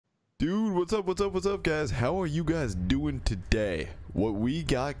Dude, what's up, what's up, guys? How are you guys doing today? What we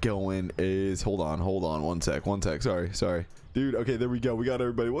got going is, hold on, one sec, sorry. Dude, okay, there we go. We got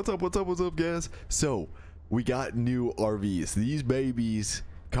everybody. What's up, guys? So, we got new RVs. These babies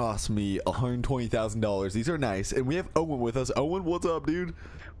cost me $120,000. These are nice. And we have Owen with us. Owen, what's up, dude?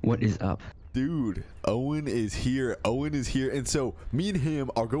 What is up? Dude, Owen is here. And so me and him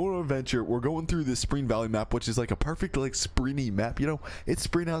are going on an adventure. We're going through this Spring Valley map, which is like a perfect like springy map. You know, it's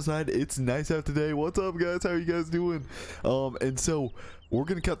spring outside. It's nice out today. What's up, guys? How are you guys doing? And so we're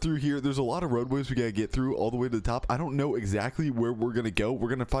gonna cut through here. There's a lot of roadways we gotta get through all the way to the top. I don't know exactly where we're gonna go. We're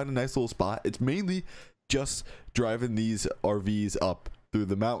gonna find a nice little spot. It's mainly just driving these RVs up through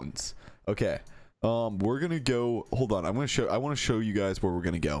the mountains. Okay. We're gonna go. Hold on. I want to show you guys where we're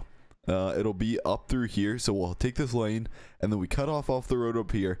gonna go. It'll be up through here, so we'll take this lane and then we cut off the road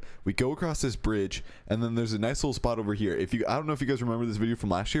up here. We go across this bridge, and then there's a nice little spot over here. I don't know if you guys remember this video from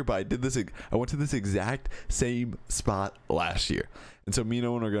last year, but I went to this exact same spot last year, and so me and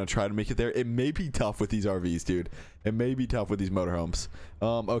Owen are gonna try to make it there. It may be tough with these RVs, dude. It may be tough with these motorhomes.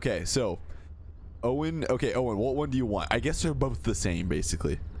 Okay, so Owen, what one do you want? I guess they're both the same,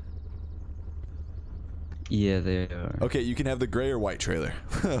 basically. Yeah, they are. Okay, you can have the gray or white trailer.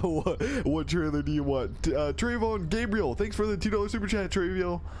 what trailer do you want? Trayvon Gabriel, thanks for the $2 super chat,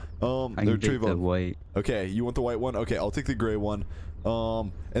 Trayvon. I can take the white. Okay, you want the white one? Okay, I'll take the gray one.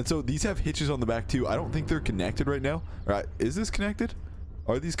 And so these have hitches on the back too. I don't think they're connected right now. All right, is this connected?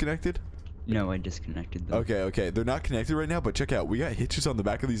 Are these connected? No, I disconnected them. Okay, they're not connected right now, but check out, we got hitches on the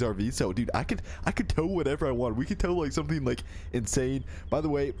back of these RVs. So dude, I could tow whatever I want. We could tow like something like insane. By the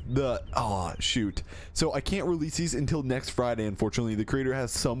way, oh shoot, so I can't release these until next Friday, unfortunately. The creator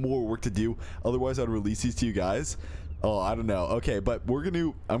has some more work to do, otherwise I'd release these to you guys. Oh, I don't know. Okay, but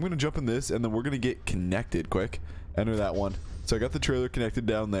I'm gonna jump in this, and then we're gonna get connected quick. Enter that one. So I got the trailer connected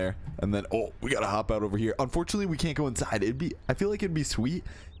down there, and then we gotta hop out over here. Unfortunately, we can't go inside. I feel like it'd be sweet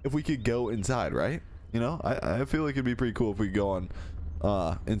if we could go inside, right? You know, I feel like it'd be pretty cool if we could go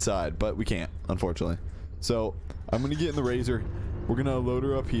on inside, but we can't, unfortunately. So I'm gonna get in the Razor. We're gonna load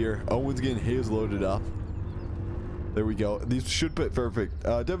her up here. Owen's getting his loaded up. There we go. These should fit perfect.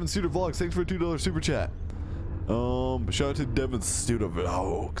 Devin Studio Vlogs, thanks for a $2 super chat. Shout out to Devin Studio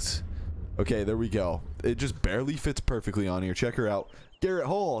Vlogs. Okay, there we go. It just barely fits perfectly on here. Check her out. Garrett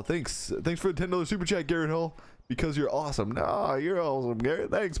Hall, thanks for the $10 super chat, Garrett Hall. Because you're awesome. Nah, you're awesome,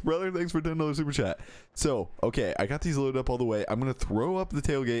 Garrett. Thanks, brother. Thanks for $10 super chat. So, okay, I got these loaded up all the way. I'm gonna throw up the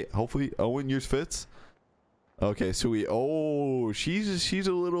tailgate. Hopefully, Owen, yours fits. Okay, sweet. Oh, she's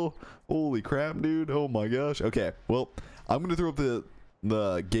a little. Holy crap, dude. Oh my gosh. Okay, well, I'm gonna throw up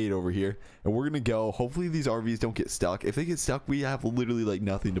the gate over here, and we're gonna go. Hopefully, these RVs don't get stuck. If they get stuck, we have literally like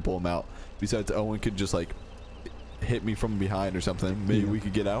nothing to pull them out. Besides, Owen could just like hit me from behind or something. Maybe we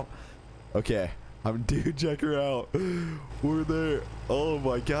could get out. Okay. Dude, check her out. We're there. Oh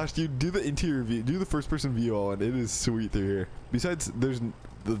my gosh, dude, do the interior view. Do the first person view on. It is sweet through here. Besides, there's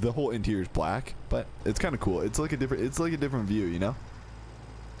the whole interior is black, but it's kind of cool. It's like a different view, you know?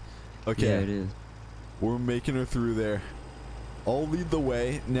 Okay. Yeah, it is. We're making her through there. I'll lead the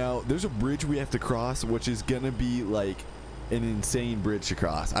way. Now, there's a bridge we have to cross, which is gonna be like an insane bridge to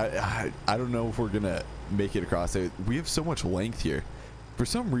cross. I don't know if we're gonna make it across it. We have so much length here. For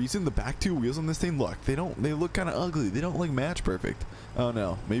some reason, the back two wheels on this thing, look, they look kind of ugly. They don't like match perfect. Oh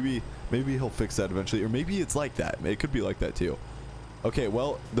no, maybe he'll fix that eventually, or maybe it's like that. It could be like that too. Okay,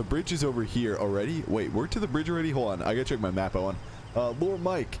 well, the bridge is over here already. Wait, we're to the bridge already? Hold on, I gotta check my map, Owen. Lord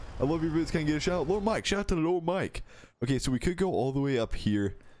Mike, I love your vids. Can I get a shout out? Lord Mike, shout out to Lord Mike. Okay, so we could go all the way up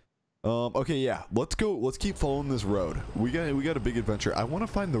here. Okay, yeah, let's go. Let's keep following this road. We got a big adventure. I want to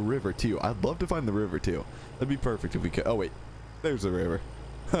find the river too. I'd love to find the river too. That'd be perfect if we could. Oh wait, there's the river.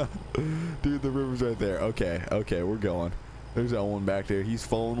 Dude, the river's right there. Okay, we're going. There's Owen back there. He's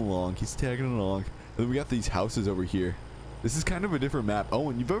following along. He's tagging along. And then we got these houses over here. This is kind of a different map.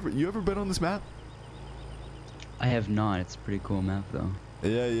 Owen, you ever been on this map? I have not. It's a pretty cool map though.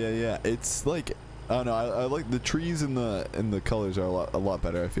 Yeah. It's like, I don't know. I like the trees and the colors are a lot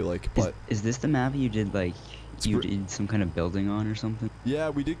better, I feel like. But is this the map you did like you did some kind of building on or something? Yeah,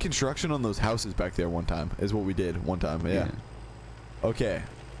 we did construction on those houses back there one time. Is what we did one time. Yeah. Okay.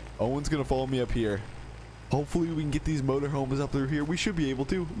 Owen's gonna follow me up here. Hopefully we can get these motorhomes up through here. We should be able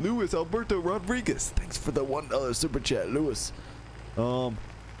to. Luis Alberto Rodriguez, thanks for the $1 super chat, Luis. Oh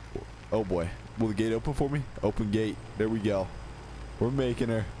boy, will the gate open for me? Open gate. There we go. We're making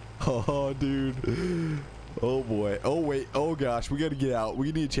her. Oh dude. Oh boy. Oh wait. Oh gosh, we gotta get out.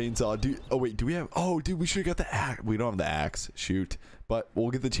 We need a chainsaw. Dude. Oh wait. Do we have? Oh dude, we should have got the axe. We don't have the axe. Shoot. But we'll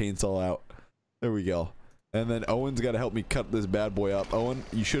get the chainsaw out. There we go. And then Owen's got to help me cut this bad boy up. Owen,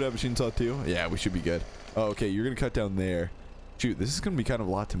 you should have a chainsaw too. Yeah, we should be good. Oh, okay, you're gonna cut down there. Shoot, this is gonna be kind of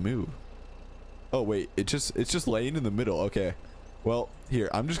a lot to move. Oh wait, it's just laying in the middle. Okay, well here,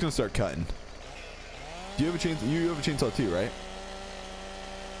 I'm just gonna start cutting. Do you have a chainsaw? You have a chainsaw too, right?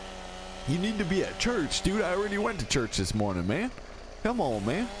 You need to be at church, dude. I already went to church this morning, man. Come on,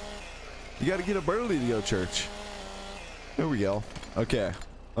 man. You got to get up early to go to church. There we go. Okay.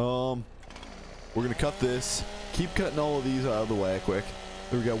 We're gonna cut this. Keep cutting all of these out of the way quick.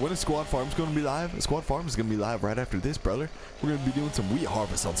 There we go. When is Squad Farms going to be live? Squad Farms is going to be live right after this, brother. We're going to be doing some wheat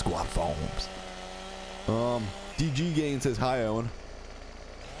harvest on Squad Farms. DG Gain says hi, Owen.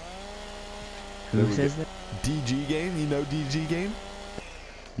 Who says that? DG Gain. You know DG Gain?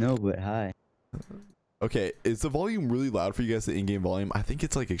 No, but hi. Okay, is the volume really loud for you guys, the in-game volume? I think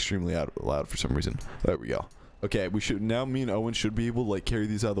it's like extremely loud for some reason. There we go. Okay, we should now, me and Owen should be able to like carry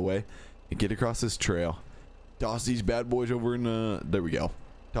these out of the way and get across this trail. Toss these bad boys over in there we go.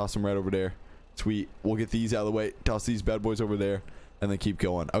 Toss them right over there. Sweet. We'll get these out of the way. Toss these bad boys over there and then keep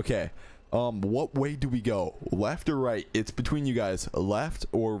going. Okay. What way do we go? Left or right? It's between you guys. Left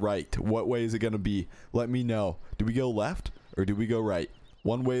or right? What way is it going to be? Let me know. Do we go left or do we go right?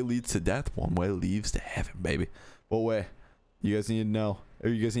 One way leads to death. One way leads to heaven, baby. What way? You guys need to know. Or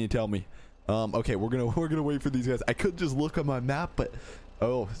you guys need to tell me. Okay, we're gonna wait for these guys. I could just look on my map, but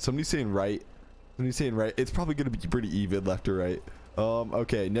oh, somebody's saying right. Somebody's saying right. It's probably gonna be pretty even, left or right.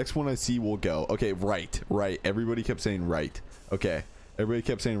 Okay, next one I see we'll go. Okay, right. Everybody kept saying right. Okay. Everybody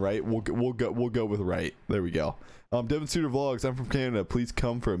kept saying right. We'll go with right. There we go. Devin Suter Vlogs, I'm from Canada. Please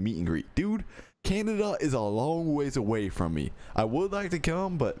come for a meet and greet. Dude, Canada is a long ways away from me. I would like to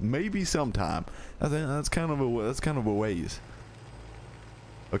come, but maybe sometime. That's kind of a ways.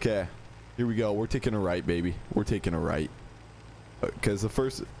 Okay. Here we go. We're taking a right, baby. We're taking a right. Cuz the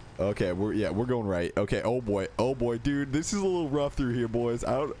first okay, we're going right. Okay. Oh boy, dude, this is a little rough through here, boys.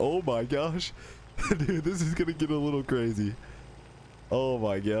 Oh my gosh. Dude, this is going to get a little crazy. Oh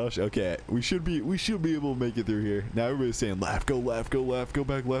my gosh. Okay, we should be able to make it through here. Now everybody's saying left, go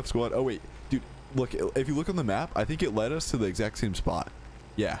back left, squad. Oh wait, dude, look, if you look on the map, I think it led us to the exact same spot.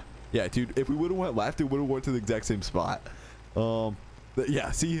 Yeah, dude, if we would have went left, it would have went to the exact same spot.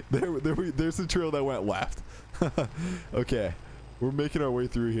 Yeah, see, there's the trail that went left. Okay, we're making our way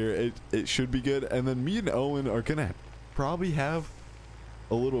through here. It should be good. And then me and Owen are gonna probably have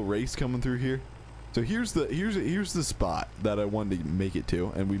a little race coming through here. So here's the spot that I wanted to make it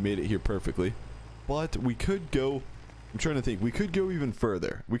to, and we made it here perfectly. But we could go. I'm trying to think. We could go even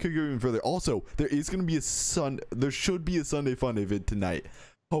further. Also, there should be a Sunday Funday vid tonight.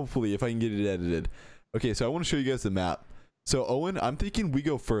 Hopefully, if I can get it edited. Okay, so I want to show you guys the map. So Owen, I'm thinking we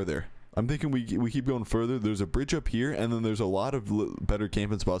go further. I'm thinking we keep going further. There's a bridge up here, and then there's a lot of better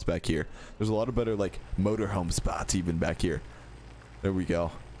camping spots back here. There's a lot of better like motorhome spots even back here. There we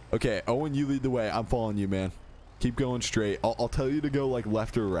go. Okay, Owen, you lead the way. I'm following you, man. Keep going straight. I'll tell you to go like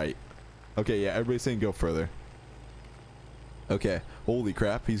left or right. Okay, yeah, everybody's saying go further. Okay, holy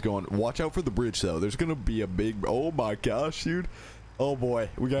crap, he's going. Watch out for the bridge, though. There's gonna be a big. Oh my gosh, dude. Oh boy,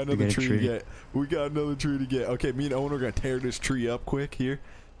 we got another tree to get. We got another tree to get. Okay, me and Owen are gonna tear this tree up quick here.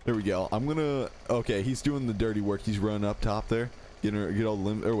 There we go. I'm gonna. Okay, he's doing the dirty work. He's running up top there. Get all the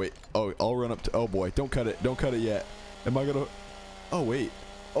limb. Or wait. Oh, I'll run up to. Oh boy, don't cut it. Don't cut it yet. Am I gonna? Oh wait.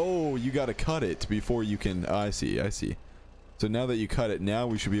 Oh, you gotta cut it before you can. I see. So now that you cut it, now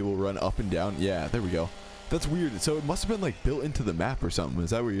we should be able to run up and down. Yeah, there we go. That's weird. So it must have been like built into the map or something.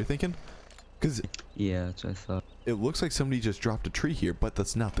 Is that what you're thinking? Because yeah, that's what I thought. It looks like somebody just dropped a tree here, but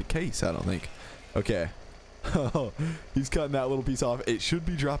that's not the case, I don't think. Okay. He's cutting that little piece off. It should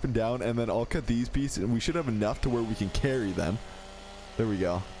be dropping down, and then I'll cut these pieces, and we should have enough to where we can carry them. There we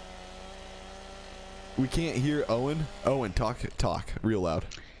go. We can't hear Owen. Owen, talk real loud.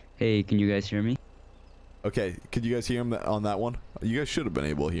 Hey, can you guys hear me? Okay, could you guys hear him on that one? You guys should have been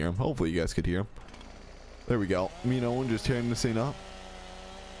able to hear him. Hopefully you guys could hear him. There we go. Me and Owen just tearing this thing up.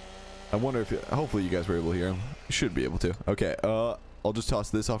 I wonder if hopefully you guys were able to hear him. You should be able to. Okay, I'll just toss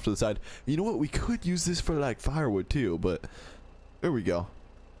this off to the side. You know what? We could use this for like firewood too, but there we go.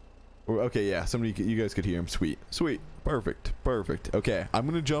 Okay, yeah, you guys could hear him. Sweet. Perfect. Okay, I'm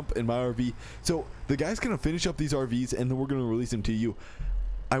gonna jump in my RV. So the guy's gonna finish up these RVs, and then we're gonna release them to you.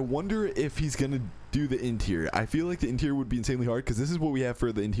 I wonder if he's gonna do the interior. I feel like the interior would be insanely hard because this is what we have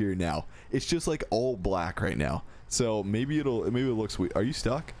for the interior now. It's just like all black right now. So maybe it'll look sweet. Are you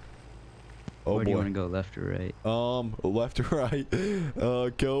stuck? Oh, where do you want to go, left or right? Left or right?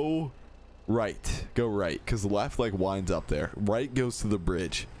 Go right. Go right, because the left like winds up there. Right goes to the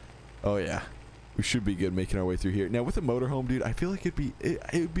bridge. Oh yeah, we should be good making our way through here. Now with a motorhome, dude, I feel like it'd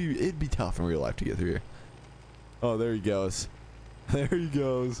be tough in real life to get through here. Oh, there he goes. There he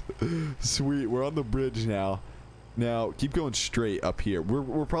goes. Sweet. We're on the bridge now. Now, keep going straight up here.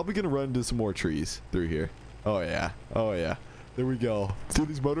 We're probably going to run into some more trees through here. Oh, yeah. Oh, yeah. There we go. Dude,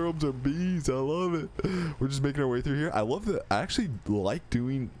 these motorhomes are bees. I love it. We're just making our way through here. I love that. I actually like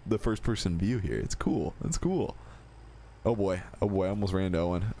doing the first-person view here. It's cool. It's cool. Oh, boy. Oh, boy. I almost ran into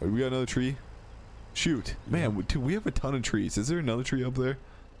Owen. We got another tree? Shoot. Man, dude, we have a ton of trees. Is there another tree up there?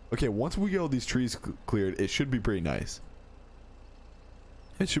 Okay, once we get all these trees cleared, it should be pretty nice.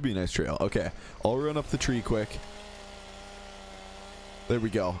 It should be a nice trail. Okay, I'll run up the tree quick. There we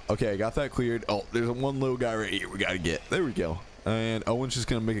go. Okay, I got that cleared. Oh, there's one little guy right here we gotta get. There we go. And Owen's just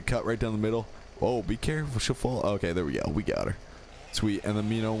gonna make a cut right down the middle. Oh, be careful, she'll fall. Okay, there we go. We got her. Sweet. And then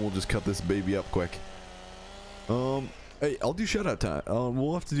me and Owen will just cut this baby up quick. Hey, I'll do shout out time.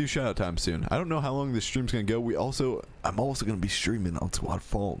 We'll have to do shout out time soon. I don't know how long this stream's gonna go. I'm also gonna be streaming on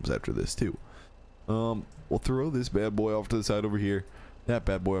Squadgoals after this too. We'll throw this bad boy off to the side over here. That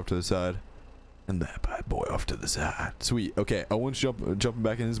bad boy off to the side. And that bad boy off to the side. Sweet. Okay, Owen's jumping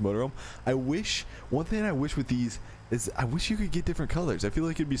back in his motorhome. One thing I wish with these is I wish you could get different colors. I feel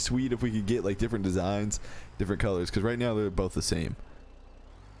like it'd be sweet if we could get like different designs, different colors, because right now they're both the same.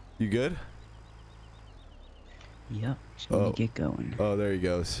 You good? Yep. So let me get going. Oh, there he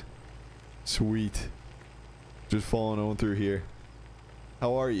goes. Sweet. Just following Owen through here.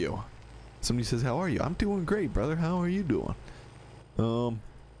 How are you? Somebody says, how are you? I'm doing great, brother. How are you doing?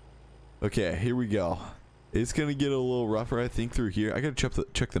 Okay, here we go. It's gonna get a little rougher, I think, through here. I gotta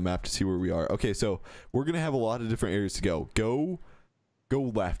check the map to see where we are. Okay, so we're gonna have a lot of different areas to go. Go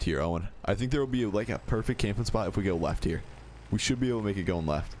left here, Owen. I think there will be like a perfect camping spot if we go left here. We should be able to make it going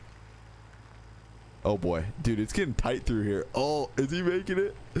left. Oh boy, dude, it's getting tight through here. Oh, is he making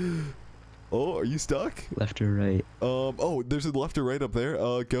it? Oh, are you stuck? Left or right? Oh, there's a left or right up there.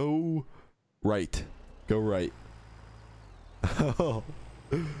 Go right. Go right. Oh,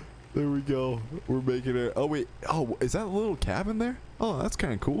 there we go. We're making it. Oh wait. Oh, is that a little cabin there? Oh, that's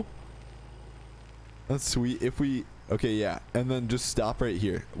kind of cool. That's sweet. If we, okay, yeah, and then just stop right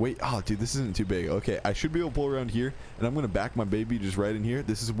here. Wait, oh, dude, this isn't too big. Okay, I should be able to pull around here, and I'm gonna back my baby just right in here.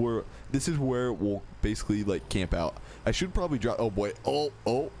 This is where we'll basically like camp out. I should probably drop. Oh boy. Oh,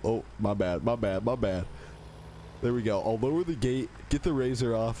 my bad. There we go. I'll lower the gate, get the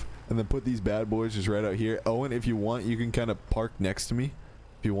razor off, and then put these bad boys just right out here. Owen, if you want, you can kind of park next to me,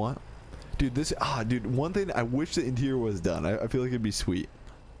 if you want. Dude, dude, one thing I wish the interior was done. I feel like it'd be sweet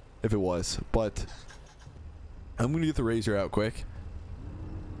if it was, but I'm gonna get the razor out quick,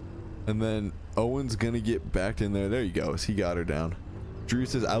 and then Owen's gonna get back in there. There he goes. He got her down. Drew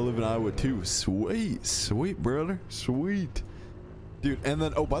says I live in Iowa too. Sweet brother, sweet dude. And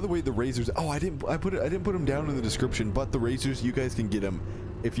then, oh, by the way, the razors. Oh, I didn't put them down in the description, but the razors, you guys can get them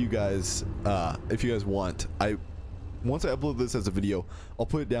if you guys want. Once I upload this as a video, I'll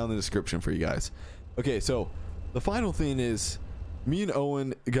put it down in the description for you guys. Okay, so the final thing is me and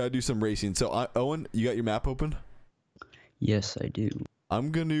Owen gotta do some racing. So Owen, you got your map open? Yes, I do.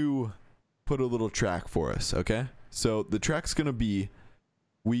 I'm gonna put a little track for us, okay? So the track's gonna be,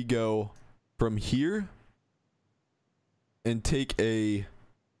 we go from here and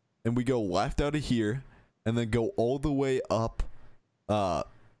we go left out of here and then go all the way up,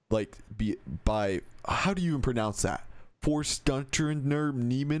 like by how do you even pronounce that? Forstutterner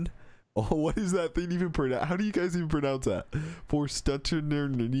Niemann? Oh, what is that thing even pronounce? How do you guys even pronounce that? Forstutterner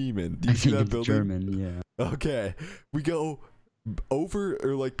Niemann. Do you see that building? German, yeah. Okay, we go over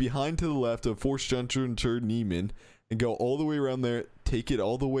or like behind to the left of Forstutterner Niemann and go all the way around there, take it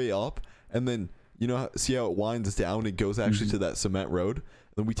all the way up, and then see how it winds down? It goes actually to that cement road. And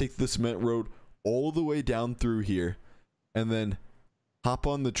then we take the cement road all the way down through here, and then hop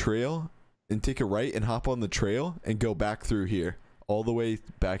on the trail and take a right and hop on the trail and go back through here all the way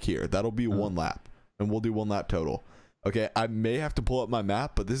back here. That'll be one lap, and we'll do one lap total. Okay, I may have to pull up my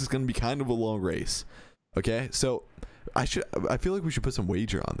map, but this is going to be kind of a long race. Okay, so I feel like we should put some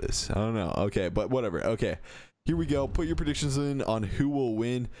wager on this. I don't know. Okay, but whatever. Okay, here we go. Put your predictions in on who will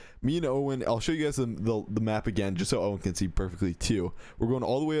win. Me and Owen, I'll show you guys the map again just so Owen can see perfectly too. We're going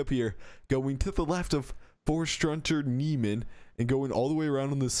all the way up here, going to the left of Forstutterner Niemann, and going all the way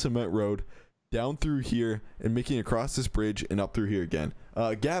around on this cement road, down through here, and making it across this bridge and up through here again.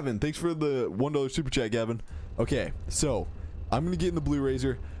 Gavin, thanks for the $1 super chat, Gavin. Okay, so I'm gonna get in the blue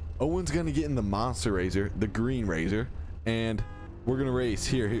razor. Owen's gonna get in the monster razor, the green razor, and we're gonna race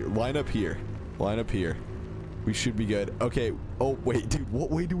here. Line up here. Line up here. We should be good. Okay. Oh wait, dude,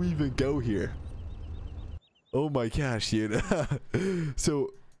 what way do we even go here? Oh my gosh, dude.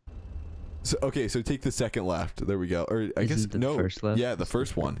 So So okay, so take the second left. There we go. Or I guess the no. first left? Yeah, the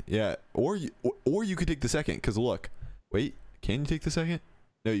first one. Yeah. Or you could take the second. Cause look, wait, can you take the second?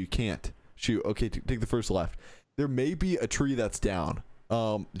 No, you can't. Shoot. Okay, take the first left. There may be a tree that's down.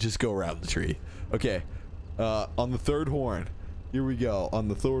 Just go around the tree. Okay. On the third horn. Here we go. On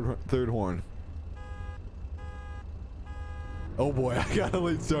the third horn. Oh boy, I got a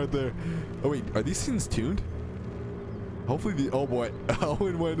late start there. Oh wait, are these things tuned? Hopefully the, oh boy,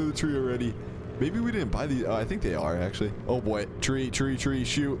 Owen went into the tree already. Maybe we didn't buy these. I think they are actually. Oh boy, tree,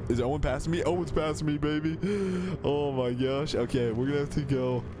 shoot. Is Owen passing me? Owen's passing me, baby. Oh my gosh. Okay, we're gonna have to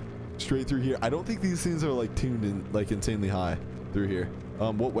go straight through here. I don't think these things are like tuned in like insanely high through here.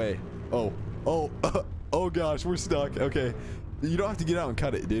 What way? Oh gosh, we're stuck. Okay, you don't have to get out and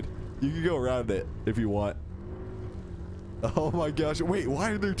cut it, dude. You can go around it if you want. Oh my gosh. Wait, why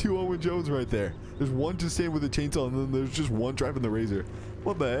are there two Owen Jones right there? There's one just standing with a chainsaw and then there's just one driving the razor.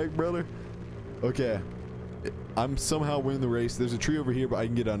 What the heck, brother? Okay. I'm somehow winning the race. There's a tree over here, but I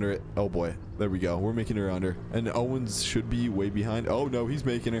can get under it. Oh boy. There we go. We're making her under. And Owens should be way behind. Oh no, he's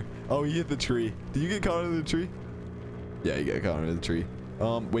making her. Oh, he hit the tree. Did you get caught under the tree? Yeah, you got caught under the tree.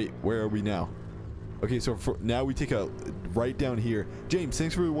 Wait, where are we now? Okay, so now we take a right down here. James,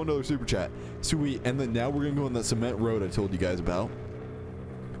 thanks for the $1 super chat. Sweet. And then now we're gonna go on that cement road I told you guys about.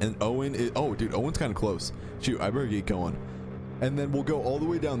 And Owen is, oh dude, Owen's kind of close. Shoot, I better get going. And then we'll go all the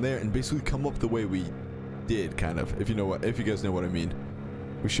way down there and basically come up the way we did, kind of. If you guys know what I mean.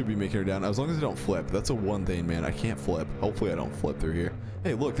 We should be making her down as long as I don't flip. That's a one thing, man. I can't flip. Hopefully I don't flip through here.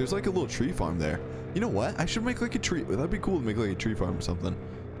 Hey, look, there's like a little tree farm there. You know what? I should make like a tree. That'd be cool to make like a tree farm or something.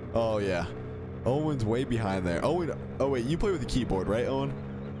 Oh yeah. Owen's way behind there. Owen, oh wait, you play with the keyboard, right, Owen?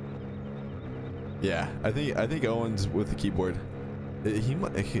 Yeah, I think Owen's with the keyboard.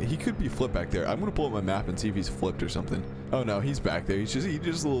 He could be flipped back there. I'm gonna pull up my map and see if he's flipped or something. Oh no, he's back there. He's just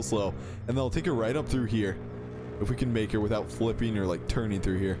a little slow. And then I'll take her right up through here, if we can make her without flipping or like turning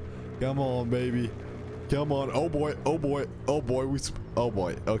through here. Come on, baby. Come on. Oh boy. Oh boy. Oh boy. Oh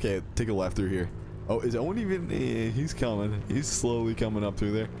boy. Okay, take a left through here. Oh, is Owen even? He's coming. He's slowly coming up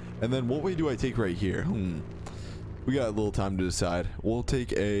through there. And then what way do I take right here? We got a little time to decide. We'll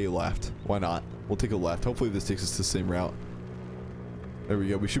take a left. Why not? We'll take a left. Hopefully this takes us to the same route. There we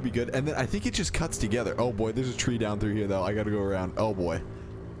go. We should be good. And then I think it just cuts together. Oh boy, there's a tree down through here though. I gotta go around. Oh boy.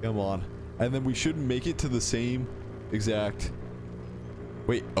 Come on. And then we should make it to the same exact.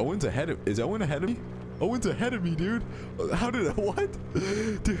 Wait, Owen's ahead of. Is Owen ahead of me? Owen's ahead of me, dude. How did I, what?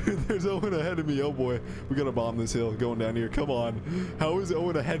 Dude, there's Owen ahead of me. Oh boy. We gotta bomb this hill going down here. Come on. How is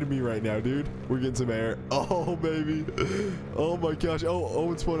Owen ahead of me right now, dude? We're getting some air. Oh, baby. Oh my gosh. Oh,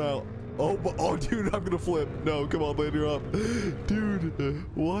 Owen spun out. Oh, dude, I'm gonna flip. No, come on, land her up. Dude,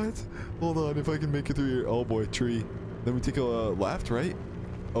 what? Hold on, if I can make it through here. Oh boy, tree. Then we take a left, right?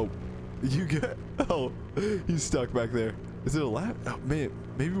 Oh, you get, oh, he's stuck back there. Is it a left? Oh man,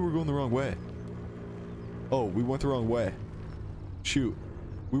 maybe we're going the wrong way. Oh, we went the wrong way. Shoot.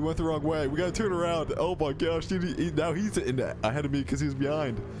 We went the wrong way. We gotta turn around. Oh my gosh, dude. Now he's ahead of me because he's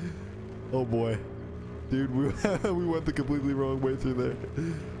behind. Oh boy. Dude, we went the completely wrong way through there.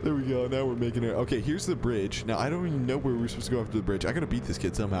 There we go. Now we're making it. Okay, here's the bridge. Now, I don't even know where we're supposed to go after the bridge. I gotta beat this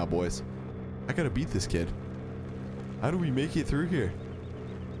kid somehow, boys. I gotta beat this kid. How do we make it through here?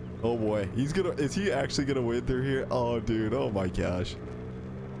 Oh boy. Is he actually gonna win through here? Oh, dude. Oh my gosh.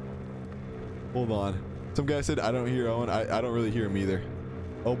 Hold on. Some guy said, I don't hear Owen. I don't really hear him either.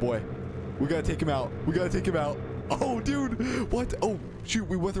 Oh boy. We gotta take him out. We gotta take him out. Oh, dude. What? Oh, shoot.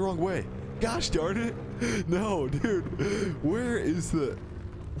 We went the wrong way. Gosh darn it. No, dude. Where is the...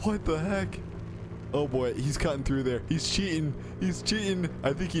 What the heck? Oh boy. He's cutting through there. He's cheating. He's cheating.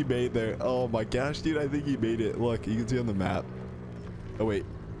 I think he made there. Oh my gosh, dude. I think he made it. Look, you can see on the map. Oh, wait.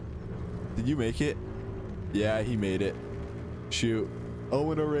 Did you make it? Yeah, he made it. Shoot.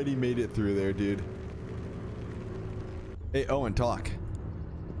 Owen already made it through there, dude. Hey, Owen, talk.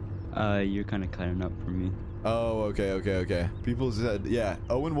 You're kind of cutting up for me. Oh, okay. People said, yeah,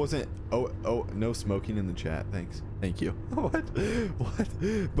 Owen wasn't. Oh, no smoking in the chat. Thanks. Thank you. What?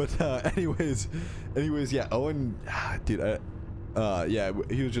 But anyways, yeah, Owen, dude, yeah,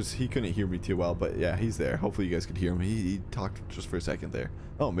 he couldn't hear me too well, but yeah, he's there. Hopefully you guys could hear him. He talked just for a second there.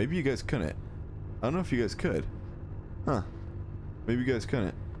 Oh, maybe you guys couldn't. I don't know if you guys could. Huh. Maybe you guys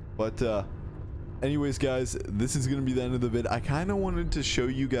couldn't. But anyways, guys, this is gonna be the end of the vid. I kind of wanted to show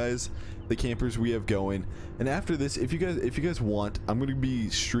you guys the campers we have going, and after this, if you guys want, I'm gonna be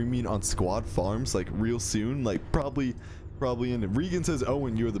streaming on Squad Farms like real soon, like probably in. Regan says,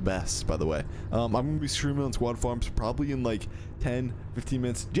 Owen, you're the best, by the way. I'm gonna be streaming on Squad Farms probably in like 10-15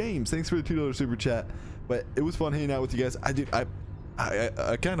 minutes. James, thanks for the $2 super chat. But it was fun hanging out with you guys. I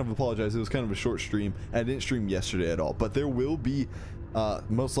I kind of apologize. It was kind of a short stream. I didn't stream yesterday at all, but there will be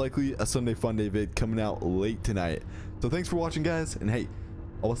most likely a Sunday Fun Day vid coming out late tonight. So thanks for watching, guys, and hey,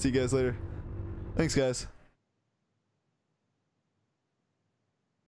 I'll see you guys later. Thanks, guys.